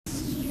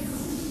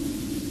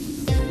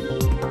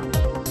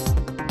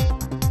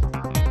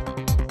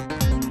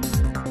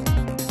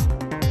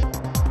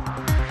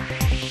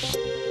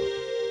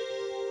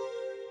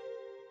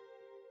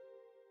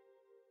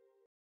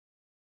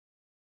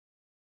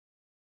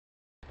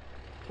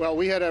Well,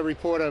 we had a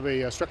report of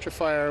a structure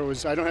fire.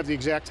 I don't have the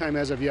exact time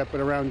as of yet, but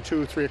around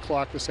 2 or 3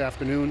 o'clock this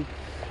afternoon.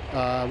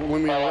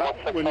 When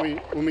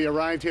we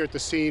arrived here at the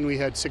scene, we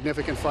had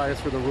significant fire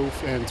through the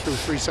roof and through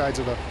 3 sides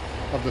of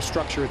the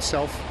structure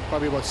itself,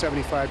 probably about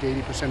 75 to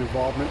 80%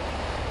 involvement.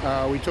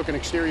 We took an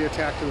exterior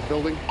attack to the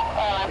building,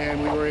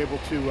 and we were able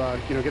to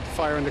get the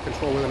fire under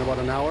control within about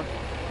an hour.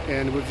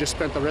 And we've just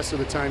spent the rest of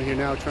the time here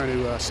now trying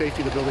to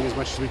safety the building as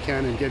much as we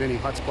can and get any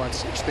hot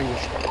spots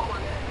extinguished.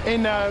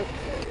 And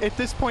at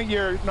this point,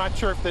 you're not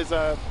sure if there's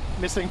a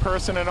missing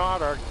person or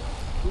not, or?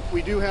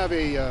 We do have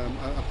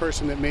a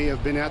person that may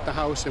have been at the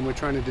house, and we're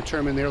trying to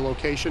determine their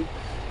location.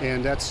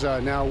 And that's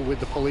now with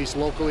the police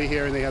locally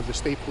here, and they have the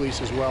state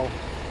police as well.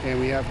 And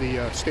we have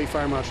the State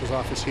Fire Marshal's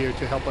office here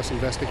to help us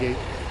investigate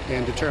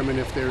and determine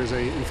if there is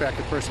in fact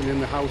a person in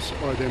the house,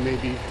 or there may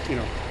be,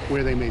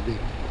 where they may be.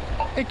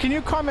 And can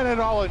you comment at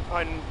all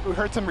on we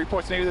heard some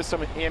reports maybe there's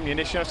some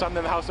ammunition or something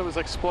in the house that was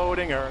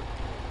exploding, or?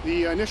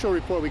 The initial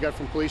report we got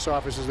from police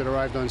officers that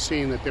arrived on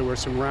scene that there were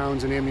some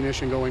rounds and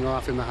ammunition going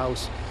off in the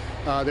house.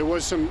 There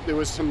was some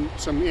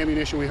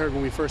ammunition we heard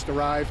when we first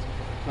arrived,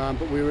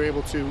 but we were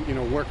able to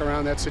work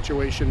around that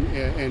situation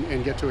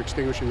and get to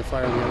extinguishing the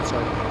fire on the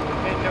outside.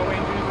 And no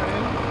injuries or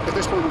anything? At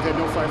this point, we've had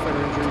no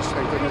firefighter injuries,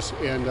 thank goodness,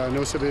 and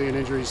no civilian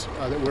injuries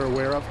that we're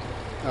aware of.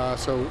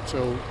 So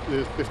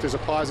if there's a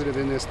positive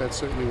in this, that's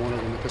certainly one of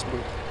them at this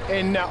point.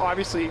 And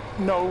obviously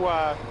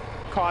no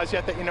cause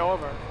yet that you know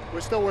of? Or?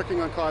 We're still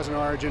working on cause and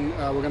origin.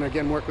 We're going to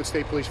again work with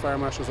State Police Fire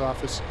Marshal's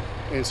office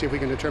and see if we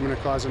can determine a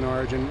cause and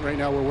origin. Right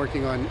now we're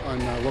working on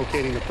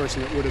locating the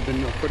person that would have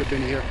been or could have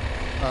been here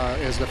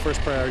as the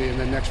first priority, and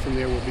then next from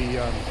there will be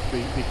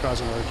the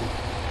cause and origin.